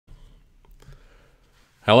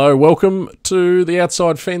Hello, welcome to the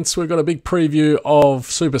Outside Fence. We've got a big preview of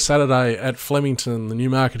Super Saturday at Flemington, the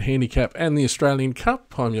Newmarket Handicap and the Australian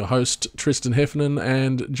Cup. I'm your host, Tristan Heffernan,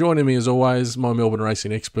 and joining me as always, my Melbourne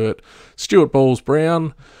racing expert, Stewart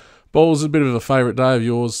Balls-Brown. Balls, a bit of a favourite day of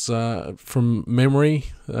yours from memory.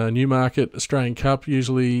 Newmarket, Australian Cup,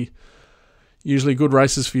 usually good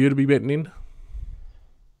races for you to be betting in.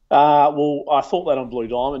 Well, I thought that on Blue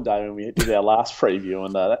Diamond Day when we did our last preview,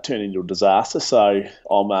 and that turned into a disaster. So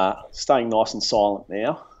I'm staying nice and silent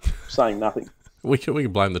now, saying nothing. We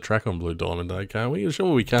can blame the track on Blue Diamond Day, can't we?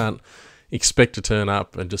 Sure, we can't expect to turn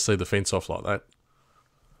up and just see the fence off like that.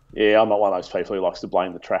 Yeah, I'm not one of those people who likes to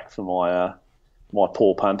blame the track for my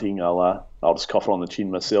poor punting. I'll just cough it on the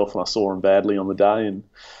chin myself, and I saw him badly on the day, and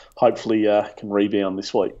hopefully can rebound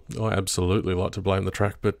this week. I absolutely like to blame the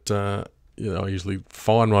track, but I usually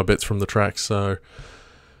find my bets from the track, so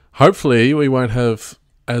hopefully we won't have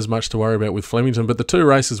as much to worry about with Flemington. But the two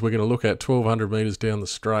races we're going to look at, 1,200 metres down the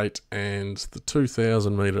straight and the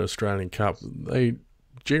 2,000 metre Australian Cup, they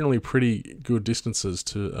generally pretty good distances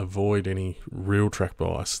to avoid any real track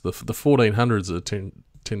bias. The 1,400s tend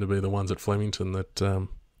to be the ones at Flemington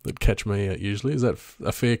that catch me out usually. Is that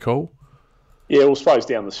a fair call? Yeah, well, I suppose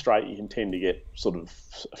down the straight you can tend to get sort of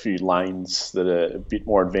a few lanes that are a bit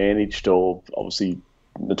more advantaged, or obviously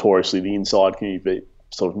notoriously the inside can be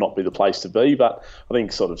sort of not be the place to be. But I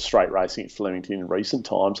think sort of straight racing at Flemington in recent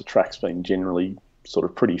times, the track's been generally sort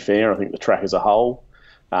of pretty fair. I think the track as a whole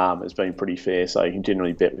has been pretty fair, so you can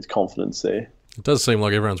generally bet with confidence there. It does seem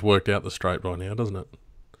like everyone's worked out the straight by now, doesn't it?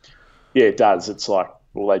 Yeah, it does. It's like,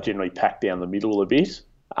 well, they generally pack down the middle a bit.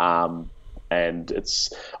 And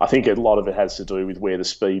I think a lot of it has to do with where the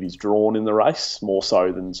speed is drawn in the race, more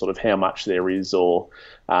so than sort of how much there is or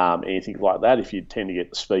anything like that. If you tend to get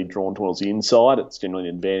the speed drawn towards the inside, it's generally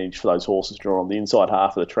an advantage for those horses drawn on the inside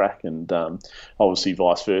half of the track, and obviously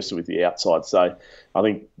vice versa with the outside. So I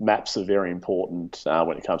think maps are very important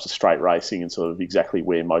when it comes to straight racing and sort of exactly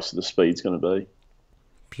where most of the speed's going to be.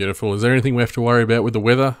 Beautiful. Is there anything we have to worry about with the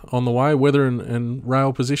weather on the way, weather and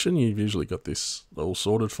rail position? You've usually got this all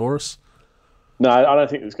sorted for us. No, I don't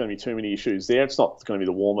think there's going to be too many issues there. It's not going to be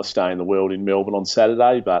the warmest day in the world in Melbourne on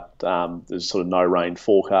Saturday, but there's sort of no rain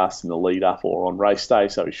forecast in the lead up or on race day,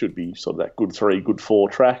 so it should be sort of that good 3, good 4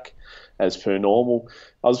 track as per normal.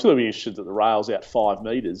 I was really interested that the rail's out 5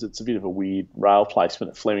 metres. It's a bit of a weird rail placement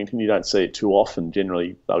at Flemington. You don't see it too often.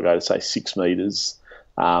 Generally, they'll go to, say, 6 metres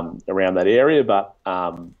around that area, but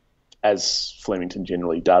as Flemington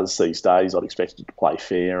generally does these days, I'd expect it to play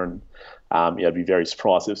fair, and I'd be very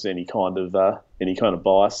surprised if there's any kind of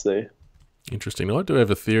bias there. Interesting. I do have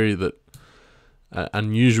a theory that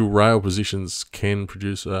unusual rail positions can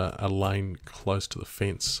produce a lane close to the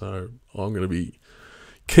fence, so I'm going to be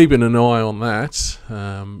keeping an eye on that.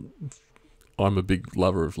 I'm a big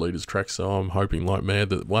lover of leaders' tracks, so I'm hoping like mad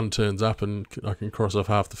that one turns up and I can cross off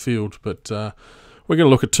half the field. But we're going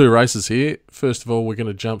to look at 2 races here. First of all, we're going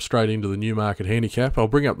to jump straight into the Newmarket Handicap. I'll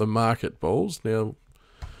bring up the market balls now.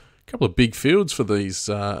 A couple of big fields for these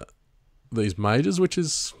majors, which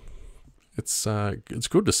is it's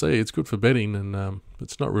good to see. It's good for betting, and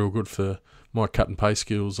it's not real good for my cut and paste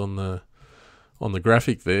skills on the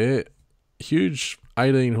graphic there. Huge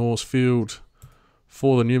 18 horse field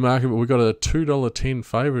for the Newmarket, but we've got a $2.10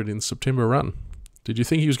 favourite in September Run. Did you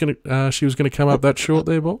think she was going to come up that short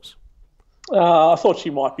there, Balls? I thought she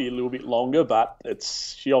might be a little bit longer, but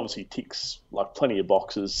she obviously ticks like plenty of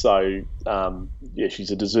boxes. So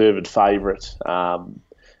she's a deserved favourite,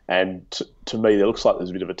 and to me, there looks like there's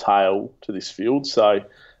a bit of a tail to this field. So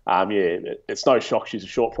it's no shock she's a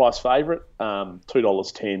short price favourite.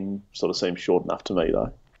 $2.10 sort of seems short enough to me,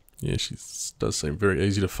 though. Yeah, she does seem very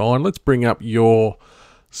easy to find. Let's bring up your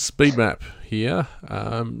speed map here.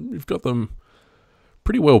 You've got them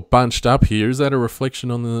pretty well bunched up here. Is that a reflection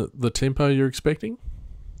on the tempo you're expecting?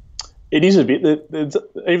 It is a bit.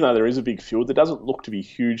 Even though there is a big field, there doesn't look to be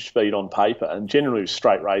huge speed on paper. And generally with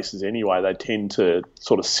straight races anyway, they tend to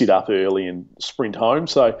sort of sit up early and sprint home.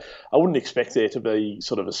 So I wouldn't expect there to be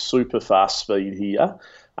sort of a super fast speed here.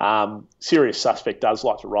 Serious Suspect does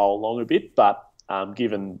like to roll along a bit, but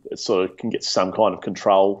given it sort of can get some kind of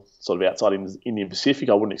control sort of outside in the Indian Pacific,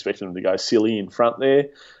 I wouldn't expect them to go silly in front there.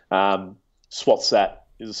 Swatsat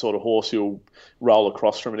is a sort of horse who'll roll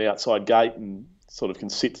across from an outside gate and sort of can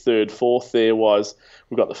sit 3rd, 4th there. Wise,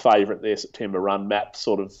 we've got the favourite there, September Run map,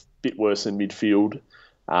 sort of bit worse than midfield.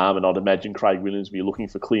 And I'd imagine Craig Williams will be looking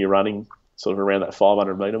for clear running sort of around that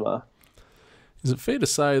 500 metre mark. Is it fair to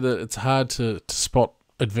say that it's hard to spot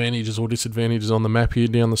advantages or disadvantages on the map here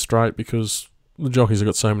down the straight because the jockeys have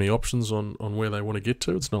got so many options on where they want to get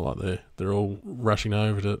to. It's not like they're all rushing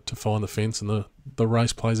over to find the fence, and the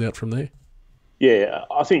race plays out from there. Yeah,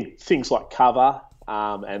 I think things like cover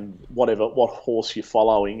and what horse you're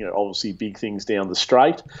following are obviously big things down the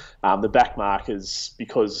straight. The back markers,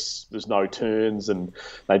 because there's no turns and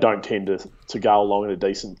they don't tend to go along at a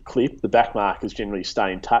decent clip, the back markers generally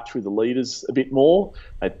stay in touch with the leaders a bit more.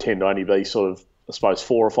 They tend to only be sort of, I suppose,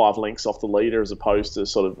 4 or 5 lengths off the leader as opposed to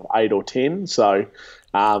sort of 8 or 10. So,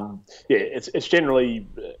 it's generally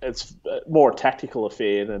more a tactical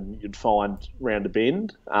affair than you'd find round a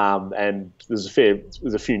bend, and there's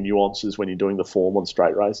a few nuances when you're doing the form on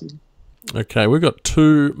straight racing. Okay, we've got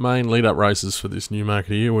 2 main lead-up races for this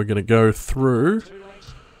Newmarket here. We're going to go through.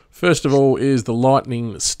 First of all is the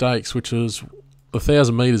Lightning Stakes, which is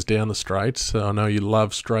 1,000 metres down the straight. So I know you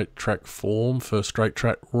love straight track form for straight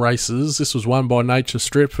track races. This was won by Nature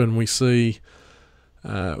Strip, and we see,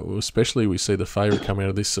 especially we see the favourite come out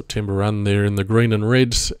of this September run there in the green and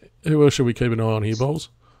red. Who else should we keep an eye on here, Bowles?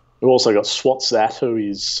 We've also got Swatzat, who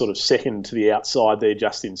is sort of second to the outside there,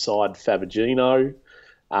 just inside Fabigino.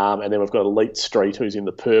 And then we've got Elite Street, who's in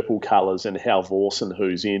the purple colours, and Hal Vorsen,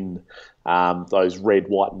 who's in those red,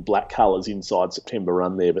 white and black colours inside September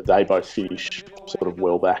Run there, but they both finish sort of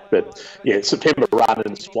well back. But, yeah, September Run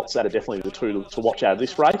and Swatzat are definitely the two to watch out of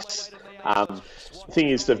this race. The thing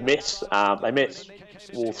is, they met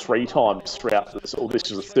all 3 times throughout this, or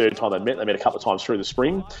this is the 3rd time they met. They met a couple of times through the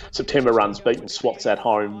spring. September Run's beaten Swats at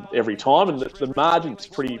home every time, and the margin's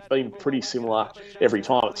been pretty similar every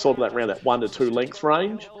time. It's sort of around that 1 to 2 length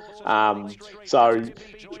range. So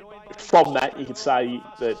from that, you could say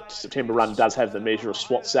that September Run does have the measure of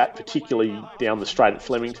Swatsat, particularly down the straight at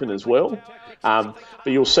Flemington as well. But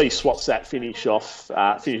you'll see Swatsat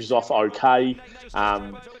finishes off okay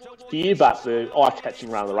here, but the eye-catching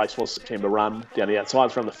run of the race was September Run down the outside.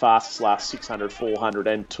 It's run the fastest last 600, 400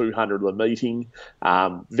 and 200 of the meeting.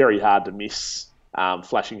 Very hard to miss,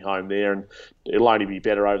 flashing home there, and it'll only be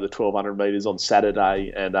better over the 1,200 metres on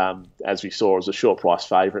Saturday, and as we saw, it was a short price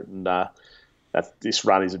favourite, and this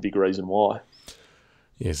run is a big reason why.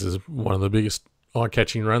 Yes, this is one of the biggest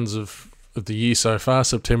eye-catching runs of the year so far,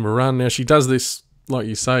 September Run. Now, she does this, like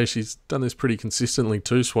you say, she's done this pretty consistently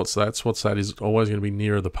too, Swatsat. Swatsat is always going to be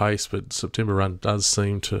nearer the pace, but September Run does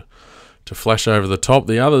seem to flash over the top.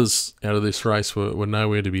 The others out of this race were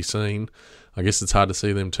nowhere to be seen. I guess it's hard to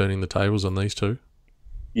see them turning the tables on these two.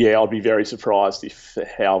 Yeah, I'd be very surprised if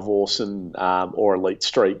Hal Vorsen or Elite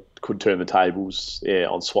Street could turn the tables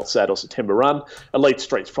on Swatsat or September Run. Elite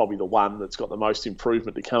Street's probably the one that's got the most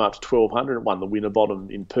improvement to come up to 1,200. It won the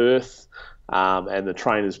Winterbottom in Perth. And the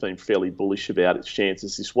trainer's been fairly bullish about its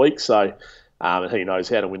chances this week. So, and he knows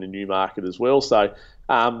how to win a Newmarket as well. So,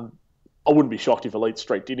 I wouldn't be shocked if Elite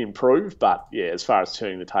Street did improve. But, yeah, as far as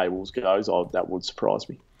turning the tables goes, that would surprise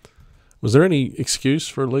me. Was there any excuse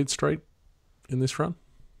for Elite Street in this run?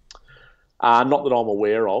 Not that I'm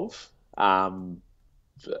aware of. I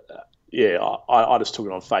just took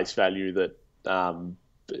it on face value that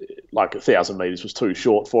like 1,000 metres was too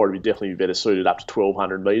short for it. It'd definitely be better suited up to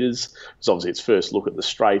 1,200 metres. It's obviously its first look at the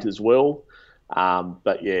straight as well.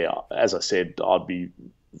 But yeah, as I said, I'd be,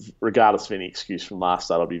 regardless of any excuse from last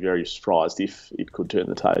start, I'd be very surprised if it could turn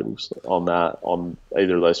the tables on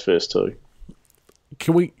either of those first two.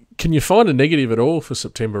 Can you find a negative at all for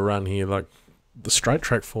September Run here? Like, the straight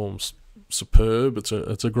track form's superb. It's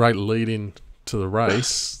a great lead in to the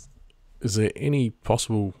race. Is there any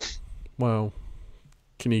possible? Well,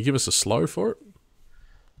 can you give us a slow for it?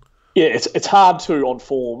 Yeah, it's hard to, on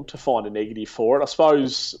form, to find a negative for it. I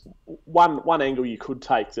suppose one angle you could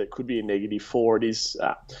take that could be a negative for it is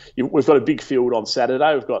we've got a big field on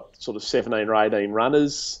Saturday. We've got sort of 17 or 18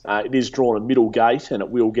 runners. It is drawn a middle gate, and it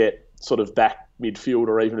will get sort of back midfield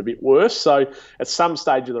or even a bit worse. So at some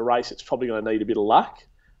stage of the race, it's probably going to need a bit of luck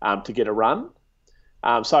to get a run.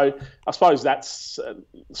 So I suppose that's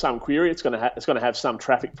some query. It's going to have some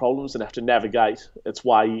traffic problems and have to navigate its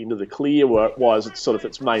way into the clear. Whereas it's sort of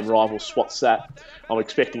its main rival Swatsat, I'm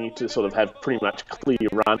expecting it to sort of have pretty much clear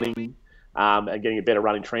running and getting a better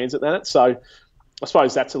running transit than it. So I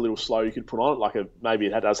suppose that's a little slow you could put on it. Like maybe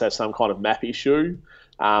it does have some kind of map issue,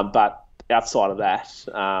 but outside of that,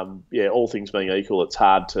 all things being equal, it's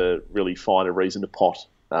hard to really find a reason to pot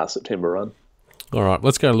September Run. All right,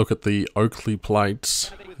 let's go look at the Oakley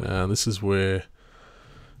plates. This is where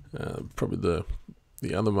probably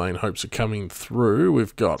the other main hopes are coming through.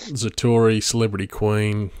 We've got Zatori, Celebrity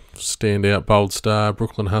Queen, Standout, Bold Star,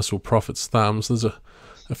 Brooklyn Hustle, Prophet's Thumbs. There's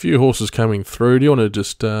a few horses coming through. Do you want to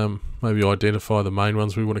just maybe identify the main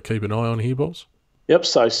ones we want to keep an eye on here, Boss? Yep,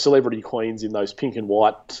 so Celebrity Queen's in those pink and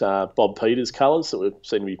white Bob Peters colours that we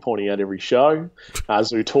seem to be pointing out every show.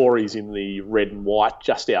 Zutori's in the red and white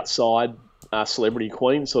just outside Celebrity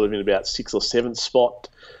Queen, sort of in about 6th or 7th spot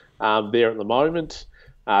there at the moment.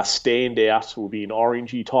 Standout will be in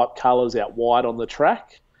orangey type colours out wide on the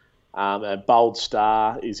track. And Bold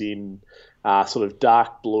Star is in sort of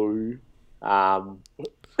dark blue colours,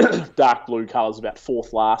 about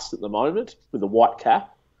 4th last at the moment with a white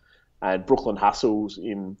cap. And Brooklyn Hustle's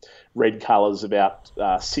in red colours, about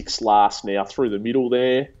 6th last now through the middle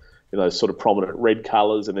there, in those sort of prominent red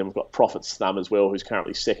colours. And then we've got Prophet's Thumb as well, who's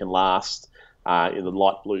currently 2nd last in the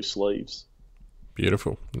light blue sleeves.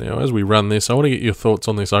 Beautiful. Now, as we run this, I want to get your thoughts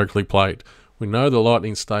on this Oakley Plate. We know the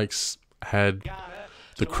Lightning Stakes had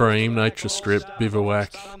the Cream, Nature Strip,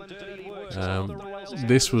 Bivouac.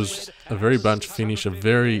 This was a very bunch finish, a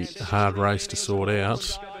very hard race to sort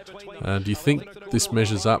out. Do you think this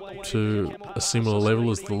measures up to a similar level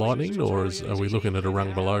as the Lightning, or are we looking at a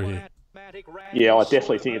rung below here? Yeah, I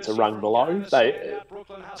definitely think it's a rung below.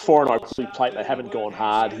 For an Oakley Plate, they haven't gone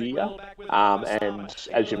hard here. And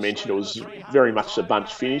as you mentioned, it was very much a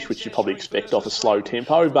bunch finish, which you probably expect off a slow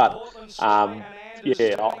tempo. But I'm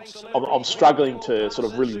struggling to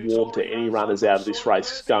sort of really warm to any runners out of this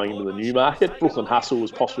race going into the Newmarket. Brooklyn Hustle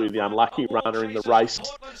was possibly the unlucky runner in the race,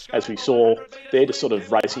 as we saw. They're just sort of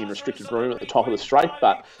racing in restricted room at the top of the straight,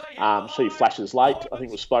 but she flashes late. I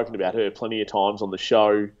think we've spoken about her plenty of times on the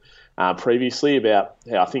show previously about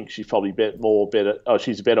how I think she's probably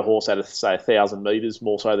she's a better horse out of, say, 1,000 metres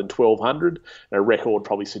more so than 1,200. And her record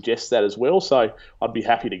probably suggests that as well. So I'd be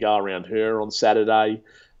happy to go around her on Saturday.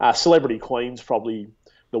 Celebrity Queen's probably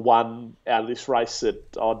the one out of this race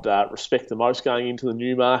that I'd respect the most going into the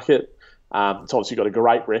Newmarket. It's obviously got a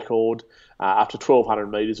great record. Up to 1,200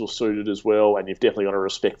 metres will suit it as well, and you've definitely got to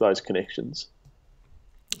respect those connections.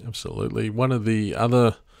 Absolutely. One of the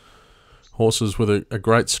other horses with a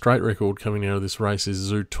great straight record coming out of this race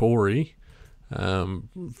is Zutori.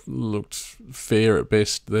 Looked fair at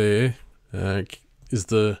best there. Is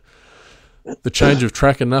the change of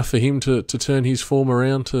track enough for him to turn his form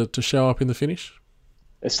around to show up in the finish?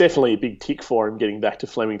 It's definitely a big tick for him getting back to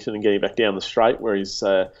Flemington and getting back down the straight, where he's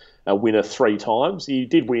a winner 3 times. He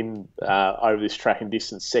did win over this track and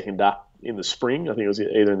distance second up in the spring. I think it was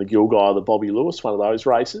either in the Gilgai or the Bobby Lewis, one of those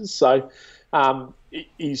races. So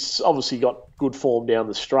he's obviously got good form down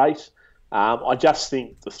the straight. I just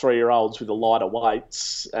think the 3-year-olds with the lighter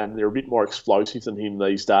weights, and they're a bit more explosive than him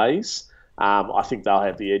these days, I think they'll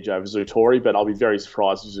have the edge over Zutori, but I'll be very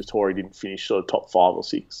surprised if Zutori didn't finish sort of top 5 or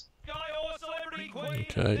 6.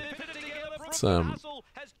 Okay.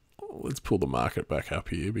 Let's pull the market back up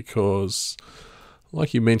here, because,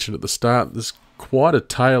 like you mentioned at the start, there's quite a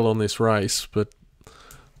tail on this race, but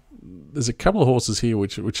there's a couple of horses here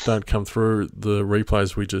which don't come through the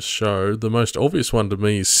replays we just showed. The most obvious one to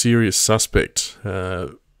me is Serious Suspect.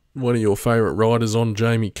 One of your favourite riders on,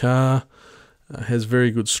 Jamie Carr, has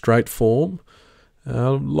very good straight form.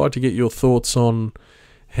 I'd like to get your thoughts on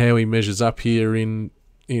how he measures up here in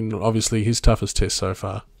obviously his toughest test so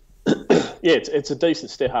far. Yeah, it's a decent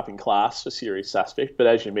step up in class for Serious Suspect, but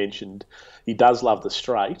as you mentioned, he does love the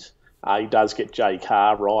straight. He does get J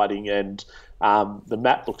Carr riding, and the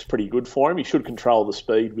map looks pretty good for him. He should control the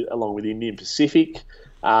speed along with Indian Pacific,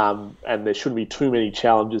 and there shouldn't be too many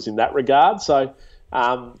challenges in that regard. So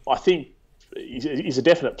I think he's a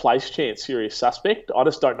definite place chance, Serious Suspect. I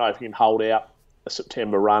just don't know if he can hold out a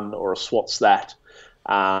September run or a Swats that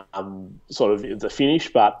sort of the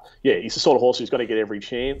finish. But yeah, he's the sort of horse who's got to get every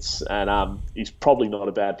chance, and he's probably not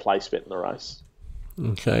a bad place bet in the race.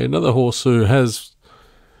 Okay, another horse who has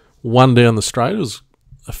won down the straight, it was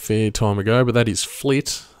a fair time ago, but that is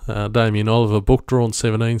Flit. Damien Oliver, book drawn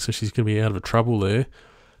 17, so she's going to be out of trouble there.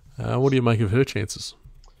 What do you make of her chances?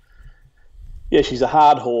 Yeah, she's a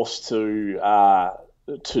hard horse to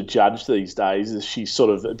judge these days. She's sort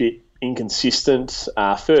of a bit inconsistent.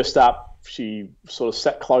 First up, she sort of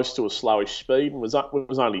sat close to a slowish speed and was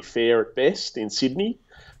only fair at best in Sydney.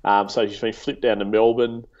 So she's been flipped down to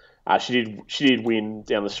Melbourne. She did win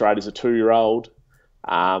down the straight as a 2-year-old.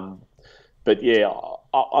 But yeah,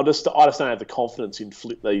 I just don't have the confidence in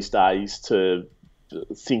Flit these days to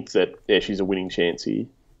think that she's a winning chance here.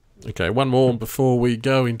 Okay, one more before we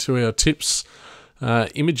go into our tips.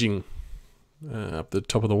 Imaging up the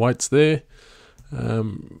top of the weights there.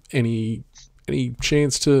 Any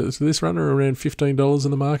chance to this runner around $15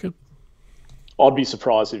 in the market? I'd be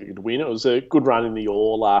surprised if he could win. It was a good run in the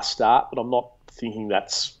Orr last start, but I'm not thinking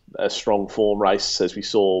that's a strong form race as we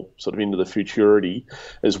saw sort of into the futurity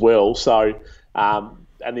as well. So,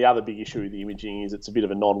 and the other big issue with the Imaging is it's a bit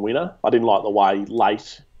of a non-winner. I didn't like the way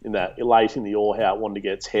late in that late in the Ore how it wanted to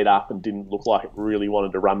get its head up and didn't look like it really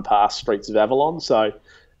wanted to run past Streets of Avalon. So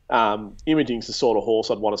Imaging's the sort of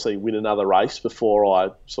horse I'd want to see win another race before I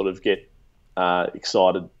sort of get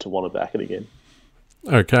excited to want to back it again.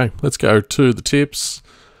 Okay, let's go to the tips.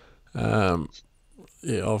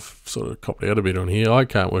 I've sort of copped out a bit on here. I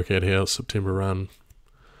can't work out how September Run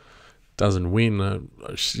doesn't win.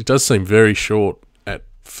 It does seem very short at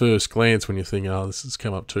first glance when you think, this has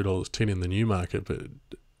come up $2.10 in the Newmarket, but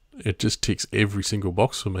it just ticks every single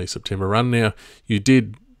box for me, September Run. Now, you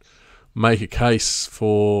did make a case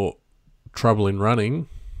for Trouble in Running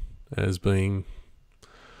as being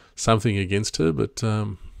something against her, but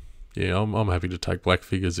I'm happy to take black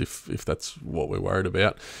figures if that's what we're worried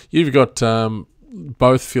about. You've got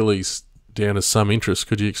both fillies down as some interest.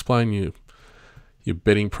 Could you explain your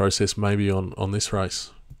betting process maybe on this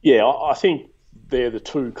race? Yeah, I think they're the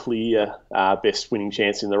two clear best winning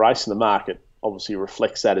chance in the race, and the market obviously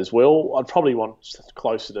reflects that as well. I'd probably want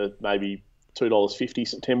closer to maybe $2.50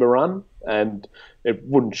 September Run, and it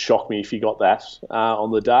wouldn't shock me if you got that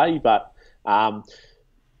on the day. But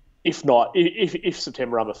if not, if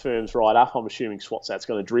September Run firms right up, I'm assuming Swatsat's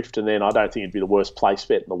going to drift, and then I don't think it'd be the worst place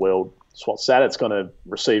bet in the world. Swatsat, it's going to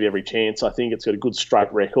receive every chance. I think it's got a good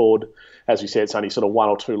straight record. As we said, it's only sort of 1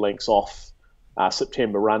 or 2 lengths off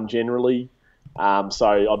September Run generally.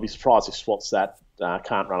 So I'd be surprised if Swatsat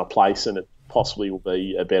can't run a place, and it possibly will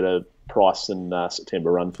be a better price than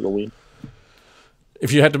September Run for the win.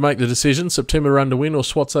 If you had to make the decision, September Run to win or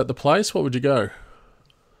Swatsat the place, what would you go?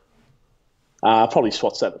 Probably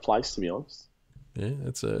Swatsat the place, to be honest. Yeah,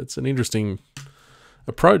 it's an interesting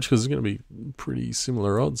approach because it's going to be pretty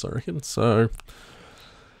similar odds, I reckon. So,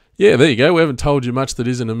 yeah, there you go. We haven't told you much that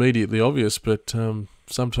isn't immediately obvious, but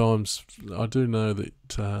sometimes I do know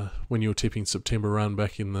that when you were tipping September Run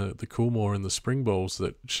back in the Coolmore and the Spring Bowls,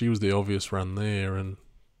 that she was the obvious run there, and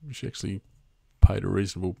she actually paid a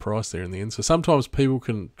reasonable price there in the end. So sometimes people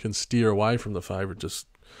can steer away from the favourite just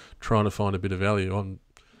trying to find a bit of value.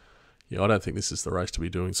 I don't think this is the race to be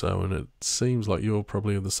doing so, and it seems like you're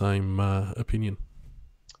probably of the same opinion.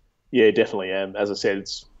 Yeah, definitely am. As I said,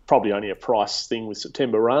 it's probably only a price thing with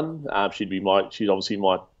September Run. She's obviously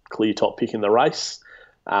my clear top pick in the race.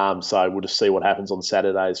 So we'll just see what happens on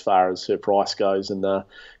Saturday as far as her price goes, and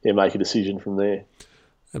make a decision from there.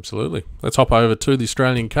 Absolutely. Let's hop over to the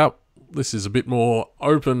Australian Cup. This is a bit more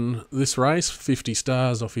open, this race. 50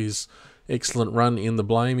 stars off his excellent run in the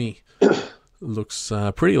Blamey. Looks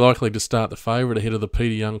pretty likely to start the favourite ahead of the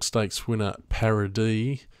Peter Young Stakes winner,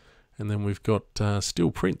 Paradis. And then we've got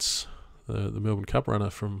Still Prince, the Melbourne Cup runner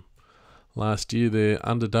from last year. They're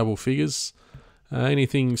under double figures.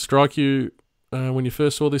 Anything strike you when you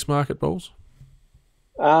first saw this market, Bowles?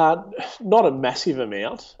 Not a massive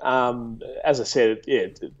amount. As I said,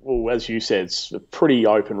 as you said, it's a pretty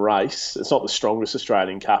open race. It's not the strongest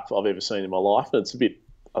Australian Cup I've ever seen in my life. It's a bit,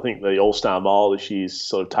 I think the All-Star Mile this year's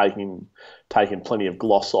sort of taken plenty of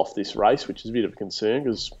gloss off this race, which is a bit of a concern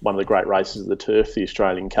because one of the great races of the turf, the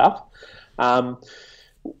Australian Cup.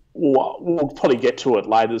 We'll probably get to it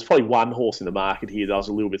later. There's probably one horse in the market here that I was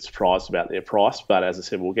a little bit surprised about their price, but as I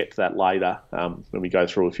said, we'll get to that later when we go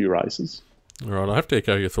through a few races. All right, I have to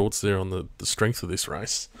echo your thoughts there on the strength of this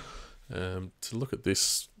race. To look at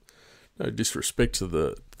this, no disrespect to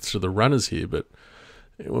the runners here, but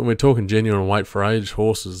when we're talking genuine weight for age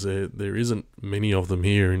horses, there isn't many of them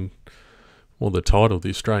here. And the title,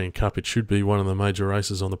 the Australian Cup, it should be one of the major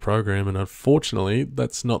races on the program, and unfortunately,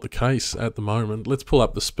 that's not the case at the moment. Let's pull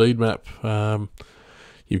up the speed map.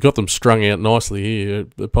 You've got them strung out nicely here.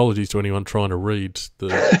 Apologies to anyone trying to read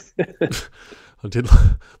the. I did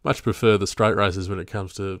much prefer the straight races when it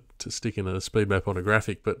comes to sticking a speed map on a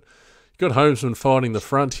graphic, but you've got Homesman fighting the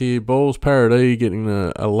front here. Balls Paradis getting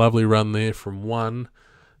a lovely run there from 1.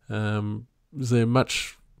 Is there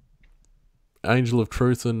much Angel of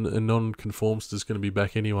Truth and Non-Conformist is going to be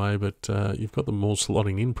back anyway, but you've got them all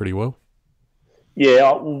slotting in pretty well.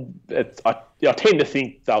 Yeah, I tend to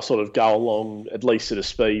think they'll sort of go along at least at a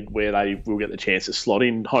speed where they will get the chance to slot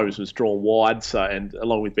in. Holmes was drawn wide, and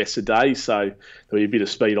along with Best of Days, so there'll be a bit of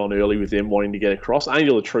speed on early with them wanting to get across.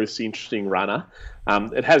 Angel of Truth's an interesting runner.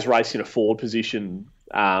 It has raced in a forward position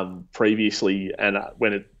previously, and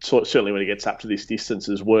certainly when it gets up to this distance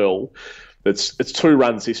as well. It's 2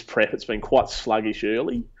 runs this prep. It's been quite sluggish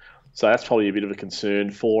early, so that's probably a bit of a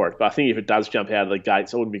concern for it. But I think if it does jump out of the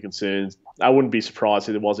gates, I wouldn't be concerned. I wouldn't be surprised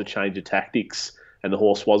if there was a change of tactics and the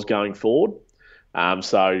horse was going forward.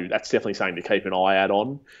 So that's definitely something to keep an eye out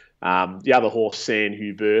on. The other horse, San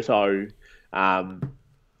Huberto,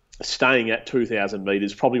 staying at 2,000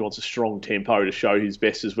 metres, probably wants a strong tempo to show his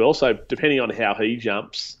best as well. So depending on how he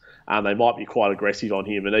jumps, They might be quite aggressive on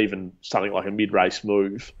him, and even something like a mid-race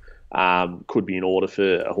move could be in order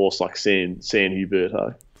for a horse like San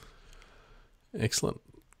Huberto. Excellent.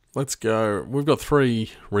 Let's go. We've got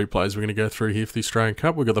 3 replays we're going to go through here for the Australian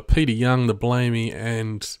Cup. We've got the Peter Young, the Blamey,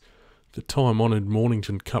 and the time-honoured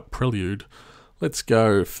Mornington Cup Prelude. Let's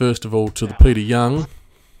go, first of all, to the Peter Young.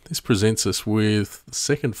 This presents us with the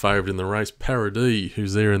second favourite in the race, Paradis,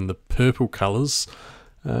 who's there in the purple colours.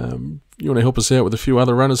 You want to help us out with a few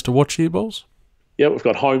other runners to watch here, Bowles? Yeah, we've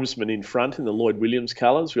got Homesman in front in the Lloyd Williams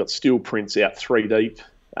colours. We've got Steel Prince out 3 deep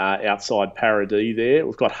outside Paradis there.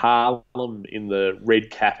 We've got Harlem in the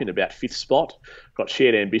red cap in about 5th spot. We've got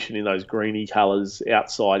Shared Ambition in those greeny colours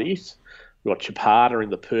outside it. We've got Chapada in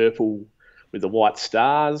the purple with the white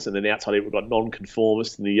stars, and then outside it we've got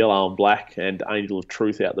Nonconformist in the yellow and black, and Angel of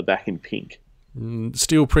Truth out the back in pink.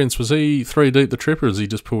 Steel Prince, was he 3 deep the trip, or has he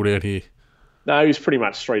just pulled out here? No, he was pretty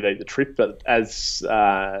much 3 deep the trip, but as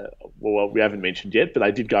we haven't mentioned yet, but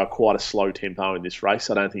they did go quite a slow tempo in this race.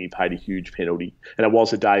 I don't think he paid a huge penalty, and it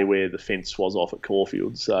was a day where the fence was off at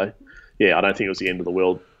Caulfield, so yeah, I don't think it was the end of the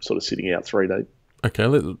world sort of sitting out 3 deep.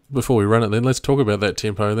 Okay, before we run it then, let's talk about that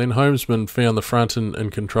tempo. Then Homesman found the front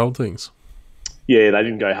and controlled things. Yeah, they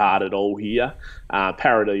didn't go hard at all here.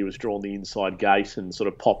 Paradis was drawn the inside gate and sort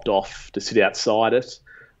of popped off to sit outside it.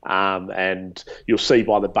 And you'll see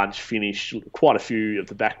by the bunch finish, quite a few of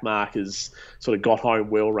the back markers sort of got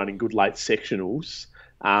home well, running good late sectionals.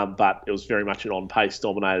 But it was very much an on-pace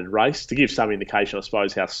dominated race. To give some indication, I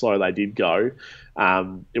suppose, how slow they did go,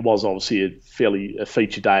 it was obviously a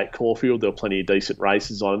feature day at Caulfield. There were plenty of decent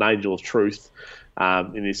races on. An Angel of Truth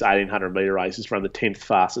in this 1,800 metre race has run the 10th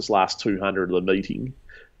fastest last 200 of the meeting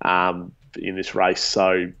in this race.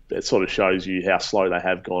 So it sort of shows you how slow they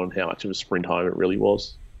have gone and how much of a sprint home it really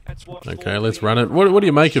was. Okay, let's run it. What do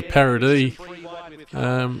you make of Paradis?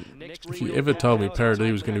 If you ever told me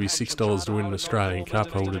Paradis was going to be $6 to win an Australian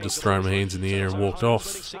Cup, I would have just thrown my hands in the air and walked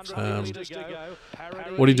off.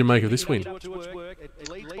 What did you make of this win?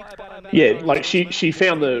 Yeah, like she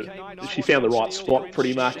found the right spot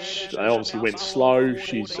pretty much. They obviously went slow.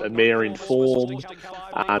 She's a mare in form.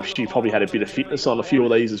 She probably had a bit of fitness on a few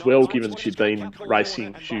of these as well, given she'd been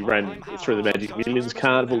racing. She ran through the Magic Millions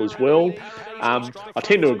Carnival as well. I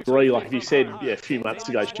tend to agree. Like if you said a few months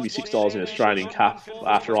ago she should be $6 in Australian Cup,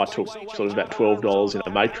 after I took sort of about $12 in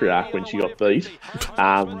a matriarch when she got beat,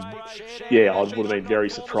 I would have been very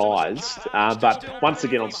surprised. But once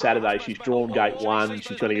again on Saturday, she's drawn gate 1.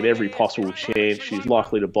 She's going to get every possible chance. She's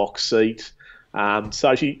likely to box seat.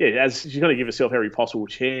 So she's going to give herself every possible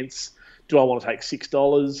chance. Do I want to take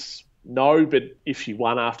 $6? No, but if she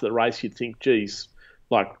won after the race, you'd think, geez,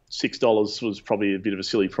 like $6 was probably a bit of a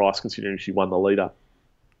silly price considering she won the leader.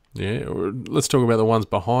 Yeah, let's talk about the ones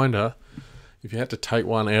behind her. If you had to take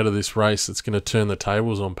one out of this race that's going to turn the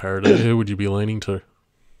tables on Paradis, who would you be leaning to?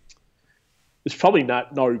 There's probably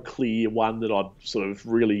no clear one that I'd sort of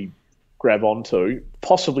really grab onto.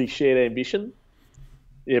 Possibly Shared Ambition.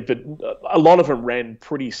 Yeah, but a lot of them ran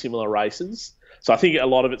pretty similar races. So I think a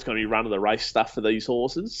lot of it's going to be run of the race stuff for these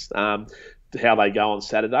horses, how they go on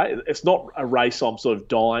Saturday. It's not a race I'm sort of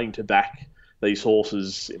dying to back these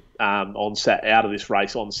horses out of this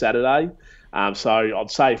race on Saturday. So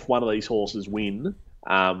I'd say if one of these horses win,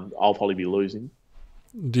 I'll probably be losing.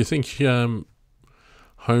 Do you think Homesman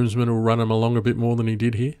will run him along a bit more than he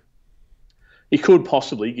did here? He could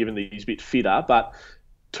possibly, given that he's a bit fitter, but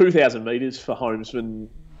 2,000 metres for Homesman,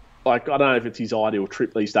 like I don't know if it's his ideal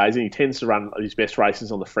trip these days, and he tends to run his best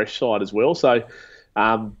races on the fresh side as well. So,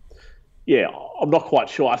 I'm not quite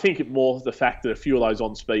sure. I think it more the fact that a few of those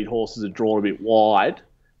on-speed horses are drawn a bit wide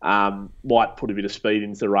might put a bit of speed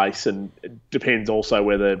into the race, and it depends also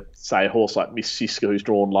whether, say, a horse like Miss Siska, who's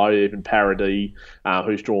drawn low, even Paradis,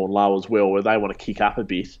 who's drawn low as well, where they want to kick up a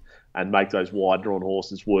bit and make those wide-drawn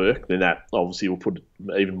horses work, then that obviously will put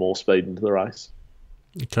even more speed into the race.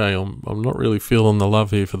 Okay, I'm not really feeling the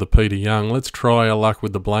love here for the Peter Young. Let's try our luck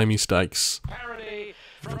with the Blamey Stakes.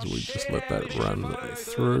 As we just let that run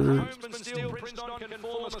through.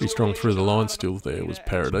 Must be strong through the line still there was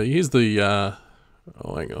Paradis. Here's the...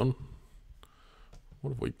 hang on.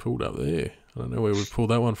 What have we pulled up there? I don't know where we've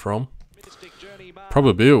pulled that one from.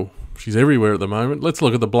 Probabile. She's everywhere at the moment. Let's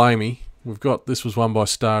look at the Blamey. This was won by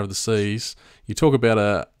Star of the Seas. You talk about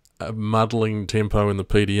a muddling tempo in the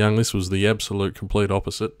Peter Young. This was the absolute complete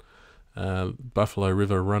opposite. Buffalo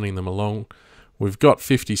River running them along. We've got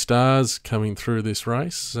 50 stars coming through this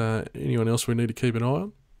race. Anyone else we need to keep an eye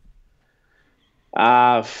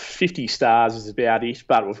on? 50 stars is about it,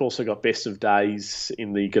 but we've also got Best of Days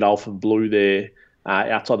in the Godolphin Blue there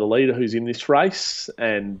outside the leader who's in this race,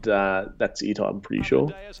 and that's it, I'm pretty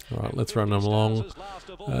sure. All right, let's run them along.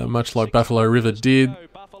 Much like Buffalo River did.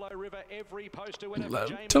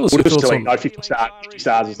 Tell us your thoughts on... 50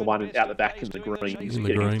 Stars is the one out the back in the green. In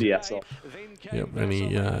the green. The outside. Yep, and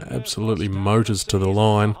he absolutely motors to the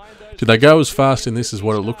line. Did they go as fast in this as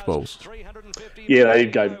what it looked, Balls? Yeah, they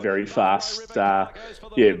did go very fast.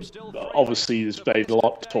 Obviously there's been a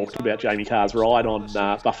lot talked about Jamie Carr's ride on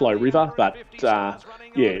Buffalo River, but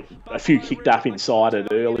a few kicked up inside it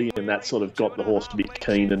early, and that sort of got the horse a bit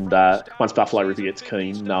keen. And once Buffalo River gets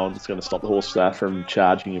keen, no one's going to stop the horse from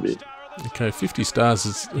charging a bit. Okay, 50 Stars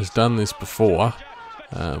has done this before.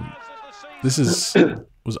 This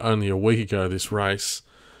was only a week ago, this race.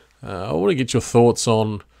 I want to get your thoughts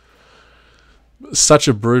on such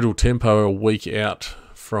a brutal tempo a week out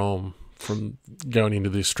from going into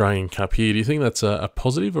the Australian Cup here. Do you think that's a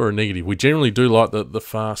positive or a negative? We generally do like the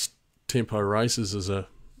fast tempo races as a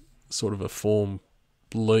sort of a form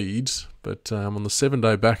lead, but on the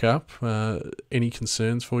 7-day backup, any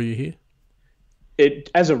concerns for you here?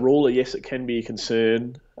 As a ruler, yes, it can be a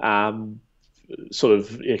concern. Coming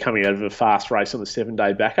out of a fast race on the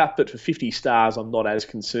 7-day backup, but for 50 Stars, I'm not as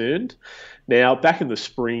concerned. Now, back in the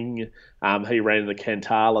spring, he ran in the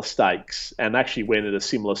Cantala Stakes and actually went at a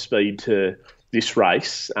similar speed to this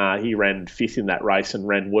race. He ran 5th in that race and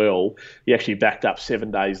ran well. He actually backed up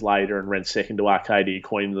 7 days later and ran 2nd to Arcadia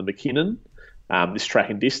Queen of the McKinnon, this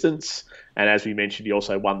track and distance. And as we mentioned, he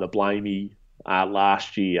also won the Blamey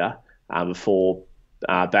last year before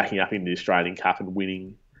backing up in the Australian Cup and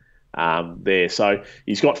winning there. So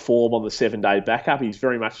he's got form on the 7-day backup. He's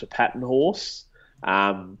very much a pattern horse.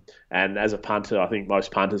 And as a punter, I think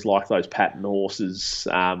most punters like those pattern horses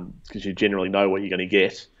because you generally know what you're going to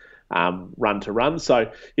get run to run.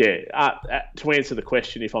 So, to answer the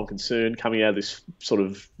question, if I'm concerned coming out of this sort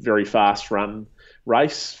of very fast run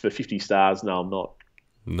race for 50 Stars, no, I'm not.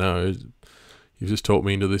 No, you've just taught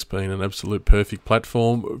me into this being an absolute perfect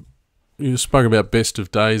platform. You spoke about best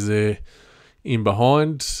of days there in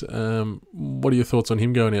behind. What are your thoughts on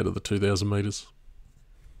him going out of the 2,000 metres?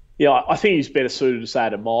 Yeah, I think he's better suited to say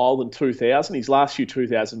at a mile than 2,000. His last few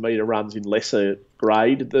 2,000 metre runs in lesser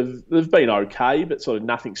grade, they've been okay, but sort of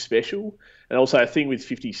nothing special. And also, I think with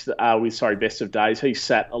best of days, he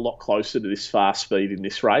sat a lot closer to this fast speed in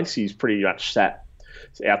this race. He's pretty much sat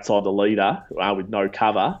outside the leader with no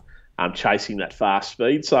cover, chasing that fast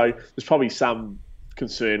speed. So there's probably some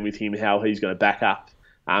concern with him how he's going to back up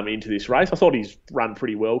into this race. I thought he's run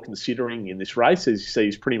pretty well considering in this race. As you see,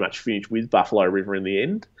 he's pretty much finished with Buffalo River in the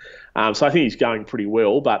end. So I think he's going pretty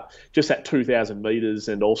well, but just that 2,000 metres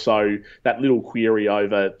and also that little query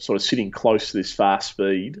over sort of sitting close to this fast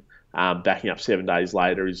speed, backing up 7 days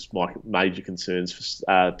later is my major concerns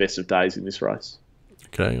for best of days in this race.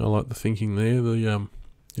 Okay, I like the thinking there.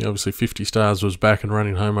 Obviously 50 Stars was back and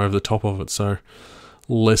running home over the top of it, so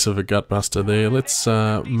less of a gutbuster there. Let's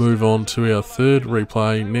move on to our third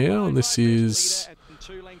replay now, and this is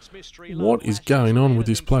what is going on with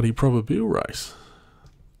this bloody Probabile race.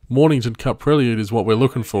 Mornington Cup Prelude is what we're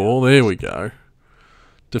looking for. There we go.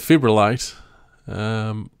 Defibrillate.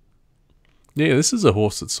 This is a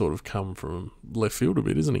horse that's sort of come from left field a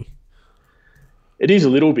bit, isn't he? It is a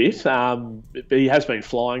little bit, but he has been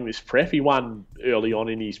flying this prep. He won early on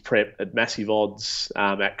in his prep at massive odds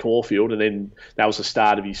at Caulfield, and then that was the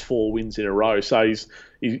start of his 4 wins in a row. So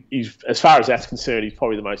he's as far as that's concerned, he's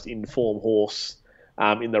probably the most in-form horse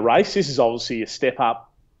in the race. This is obviously a step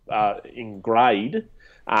up in grade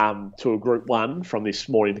to a Group 1 from this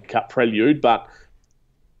Mornington Cup Prelude, but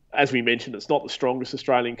as we mentioned, it's not the strongest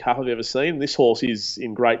Australian Cup I've ever seen. This horse is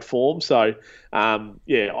in great form. So, I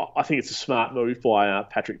think it's a smart move by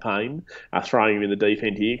Patrick Payne, throwing him in the deep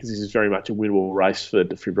end here because this is very much a winnable race for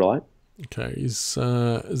Defibrillate. Okay, is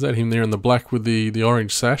that him there in the black with the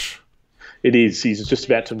orange sash? It is. He's just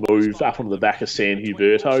about to move up onto the back of San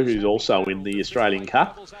Huberto, who's also in the Australian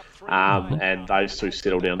Cup. And those two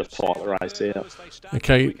settle down to fight the race out.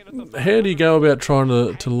 Okay, how do you go about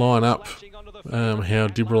trying to line up how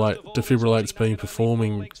Defibrillate's been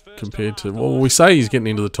performing compared to... Well, we say he's getting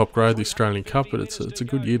into the top grade of the Australian Cup, but it's a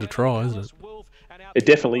good year to try, isn't it? It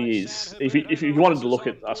definitely is. If you wanted to look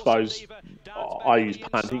at, I suppose, I use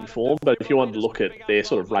punting form, but if you wanted to look at their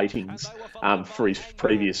sort of ratings for his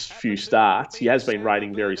previous few starts, he has been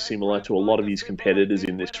rating very similar to a lot of his competitors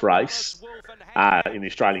in this race, in the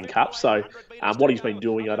Australian Cup. So what he's been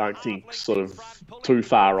doing, I don't think, sort of too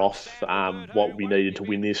far off what we needed to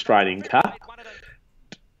win the Australian Cup.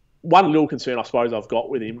 One little concern, I suppose, I've got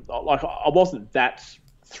with him, I wasn't that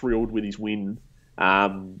thrilled with his win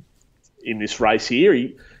in this race here.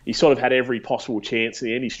 He sort of had every possible chance in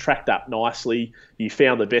the end. He's tracked up nicely. He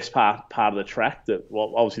found the best part of the track.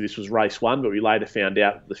 Well, obviously this was race 1, but we later found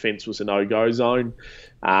out the fence was a no-go zone.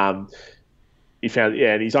 He found,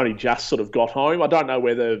 and he's only just sort of got home. I don't know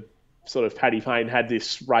whether sort of Paddy Payne had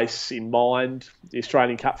this race in mind, the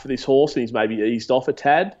Australian Cup for this horse, and he's maybe eased off a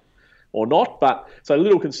tad or not. But so a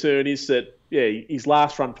little concern is that, his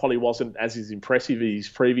last run probably wasn't as impressive as his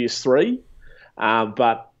previous 3.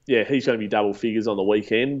 But he's going to be double figures on the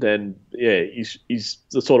weekend, and he's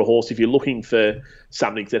the sort of horse, if you're looking for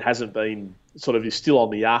something that hasn't been sort of is still on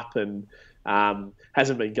the up and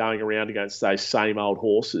hasn't been going around against those same old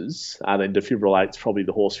horses, then Defibrillate's probably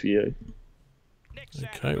the horse for you.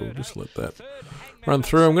 Okay, we'll just let that run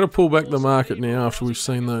through. I'm going to pull back the market now after we've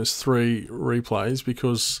seen those 3 replays,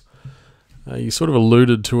 because you sort of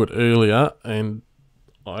alluded to it earlier, and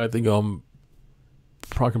I think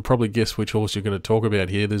I can probably guess which horse you're going to talk about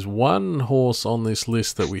here. There's one horse on this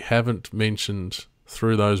list that we haven't mentioned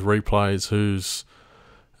through those replays who's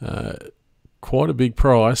quite a big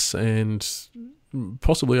price and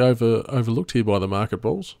possibly overlooked here by the market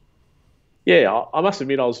balls. Yeah, I must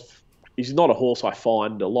admit he's not a horse I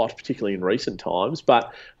find a lot, particularly in recent times,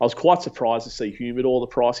 but I was quite surprised to see Humidor the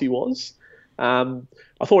price he was.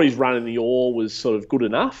 I thought his run in the Ore was sort of good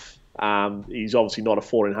enough. He's obviously not a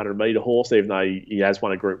 1,400 metre horse, even though he has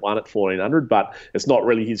won a Group 1 at 1,400, but it's not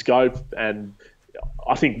really his go. And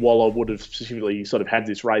I think Waller would have specifically sort of had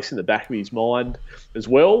this race in the back of his mind as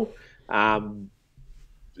well.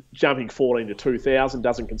 Jumping 14 to 2,000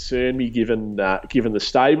 doesn't concern me given the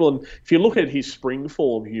stable. And if you look at his spring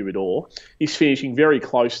form, Humidor, he's finishing very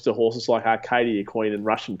close to horses like Arcadia Queen and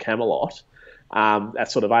Russian Camelot at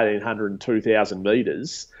sort of 1,800 and 2,000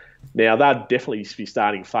 metres. Now, they'd definitely be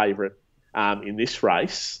starting favourite in this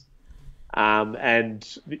race. And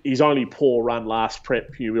his only poor run last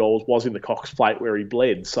prep was in the Cox Plate where he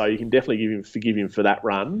bled. So you can definitely forgive him for that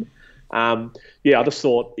run. I just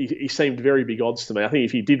thought he seemed very big odds to me. I think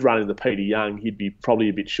if he did run in the Peter Young, he'd be probably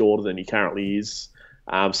a bit shorter than he currently is.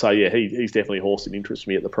 He's definitely a horse that interests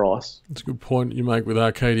me at the price. That's a good point you make with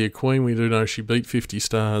Arcadia Queen. We do know she beat 50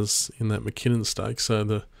 Stars in that McKinnon Stakes, so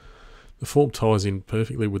the form ties in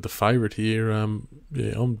perfectly with the favourite here. I'm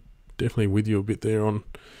definitely with you a bit there on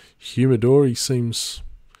Humidor. He seems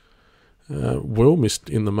well missed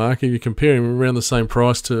in the market. You compare him around the same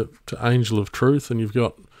price to Angel of Truth, and you've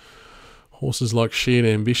got horses like Shared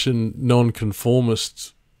Ambition,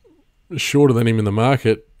 non-conformist, shorter than him in the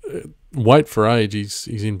market. Weight for age, he's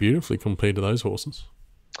in beautifully compared to those horses.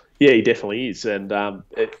 Yeah, he definitely is. And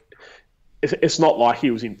it's not like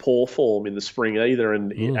he was in poor form in the spring either.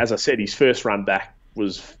 And as I said, his first run back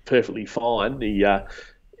was perfectly fine.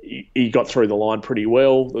 He got through the line pretty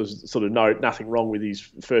well. There was sort of nothing wrong with his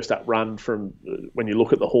first up run from when you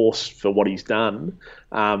look at the horse for what he's done.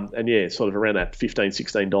 Sort of around that $15,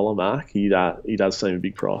 $16 mark, he does seem a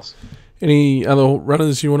big price. Any other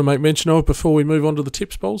runners you want to make mention of before we move on to the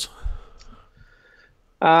tips, Bowles?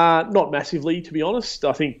 Not massively, to be honest.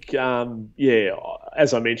 I think,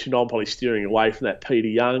 as I mentioned, I'm probably steering away from that Peter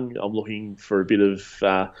Young. I'm looking for a bit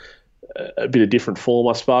of different form,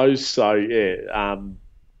 I suppose. So,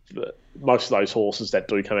 most of those horses that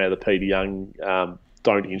do come out of the Peter Young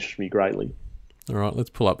don't interest me greatly. All right,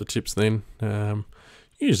 let's pull up the tips then.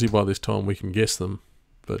 Usually by this time we can guess them,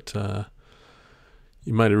 but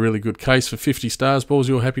you made a really good case for 50 Stars. Balls,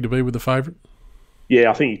 you're happy to be with the favourite? Yeah,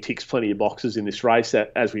 I think he ticks plenty of boxes in this race.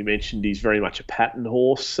 As we mentioned, he's very much a pattern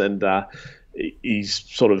horse, and he's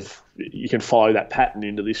sort of, you can follow that pattern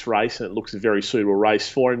into this race, and it looks a very suitable race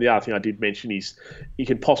for him. The other thing I did mention is he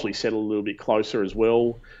can possibly settle a little bit closer as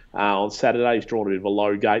well. On Saturday, he's drawn a bit of a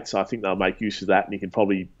low gate, so I think they'll make use of that, and he'll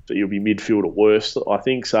be midfield at worst, I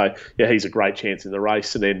think. So, he's a great chance in the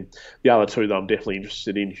race. And then the other two that I'm definitely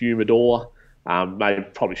interested in, Humidor,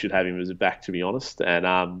 probably should have him as a back, to be honest,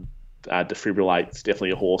 and Defibrillate's definitely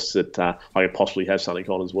a horse that I could possibly have something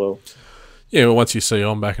on as well. Yeah, well, once you see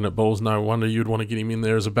I'm backing at Balls, no wonder you'd want to get him in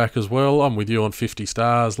there as a back as well. I'm with you on 50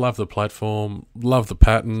 Stars. Love the platform, love the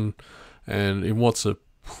pattern, and in what's I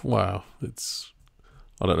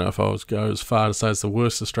don't know if I would go as far to say it's the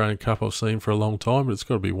worst Australian Cup I've seen for a long time, but it's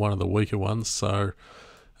got to be one of the weaker ones. So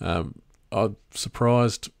I'm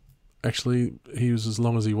surprised, actually, he was as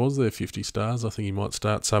long as he was there, 50 Stars. I think he might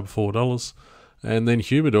start sub $4. And then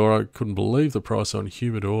Humidor, I couldn't believe the price on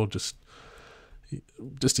Humidor. Just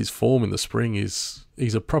his form in the spring he's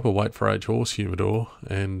a proper weight for age horse, Humidor,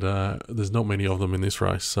 and there's not many of them in this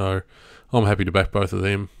race. So I'm happy to back both of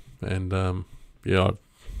them. And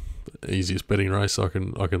easiest betting race I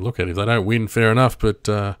can look at. If they don't win, fair enough. But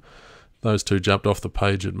those two jumped off the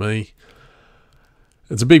page at me.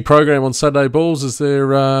 It's a big program on Saturday, Balls. Is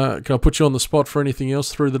there? Can I put you on the spot for anything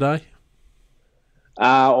else through the day?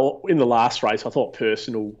 In the last race, I thought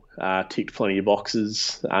Personal ticked plenty of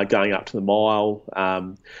boxes going up to the mile.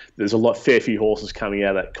 There's fair few horses coming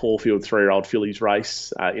out of that Caulfield 3-year-old fillies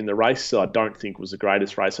race in the race, so I don't think it was the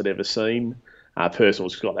greatest race I'd ever seen.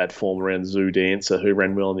 Personal's got that form around Zoo Dancer, who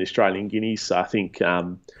ran well in the Australian Guineas, so I think,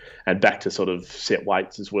 and back to sort of set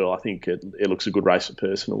weights as well, I think it looks a good race for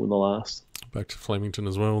Personal in the last. Back to Flemington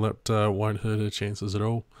as well, that won't hurt her chances at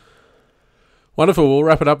all. Wonderful. We'll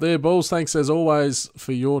wrap it up there, Balls. Thanks as always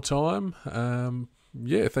for your time.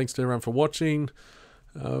 Thanks to everyone for watching.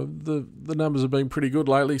 The numbers have been pretty good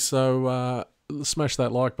lately, so smash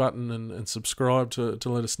that like button and subscribe to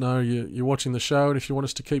let us know you're watching the show, and if you want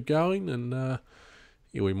us to keep going. And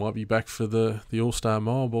we might be back for the All-Star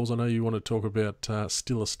Mile, Balls. I know you want to talk about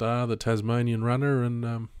Still a Star, the Tasmanian runner,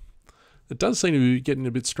 and it does seem to be getting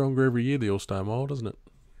a bit stronger every year, the All-Star Mile, doesn't it?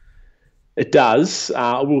 It does.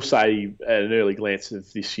 I will say, at an early glance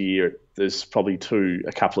of this year, there's probably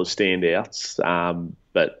a couple of standouts.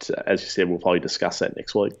 But as you said, we'll probably discuss that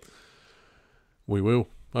next week. We will.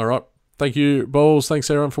 All right. Thank you, Balls. Thanks,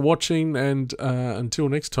 everyone, for watching. And until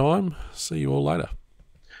next time, see you all later.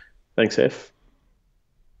 Thanks, Hef.